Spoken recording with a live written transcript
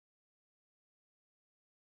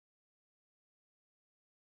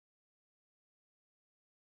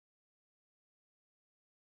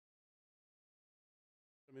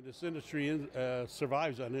I mean, this industry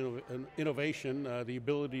survives on innovation, the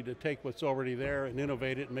ability to take what's already there and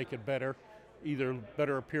innovate it and make it better, either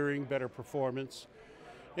better appearing, better performance,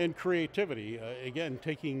 and creativity. Again,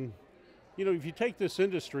 if you take this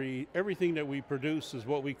industry, everything that we produce is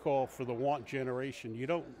what we call for the want generation. You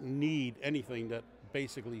don't need anything that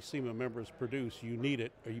basically SEMA members produce. You need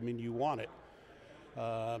it, or you want it.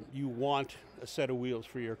 You want a set of wheels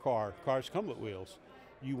for your car. Cars come with wheels.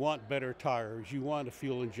 You want better tires, you want a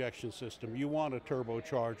fuel injection system, you want a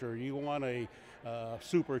turbocharger, you want a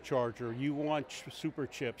supercharger, you want super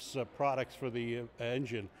chips, products for the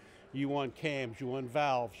engine, you want cams, you want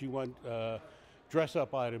valves, you want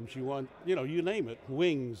dress-up items, you want, you name it,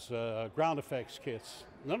 wings, ground effects kits.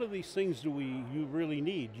 None of these things you really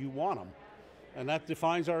need, you want them. And that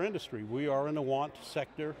defines our industry. We are in the want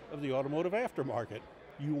sector of the automotive aftermarket.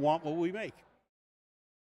 You want what we make.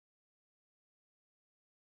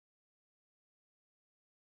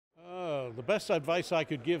 The best advice I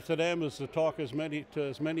could give to them is to talk to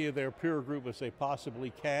as many of their peer group as they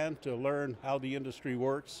possibly can to learn how the industry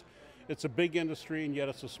works. It's a big industry, and yet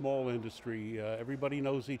it's a small industry. Everybody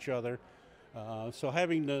knows each other. So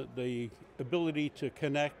having the ability to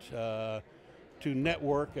connect, to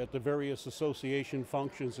network at the various association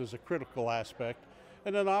functions is a critical aspect.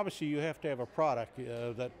 And then obviously you have to have a product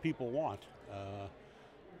that people want.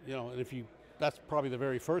 And that's probably the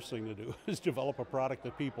very first thing to do is develop a product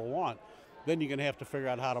that people want. Then you're going to have to figure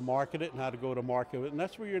out how to market it and how to go to market it, and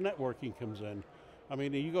that's where your networking comes in. I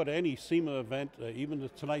mean, you go to any SEMA event, even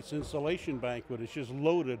tonight's installation banquet, it's just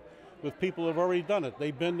loaded with people who have already done it.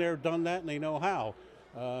 They've been there, done that, and they know how.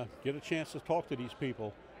 Get a chance to talk to these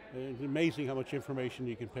people. It's amazing how much information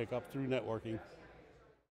you can pick up through networking.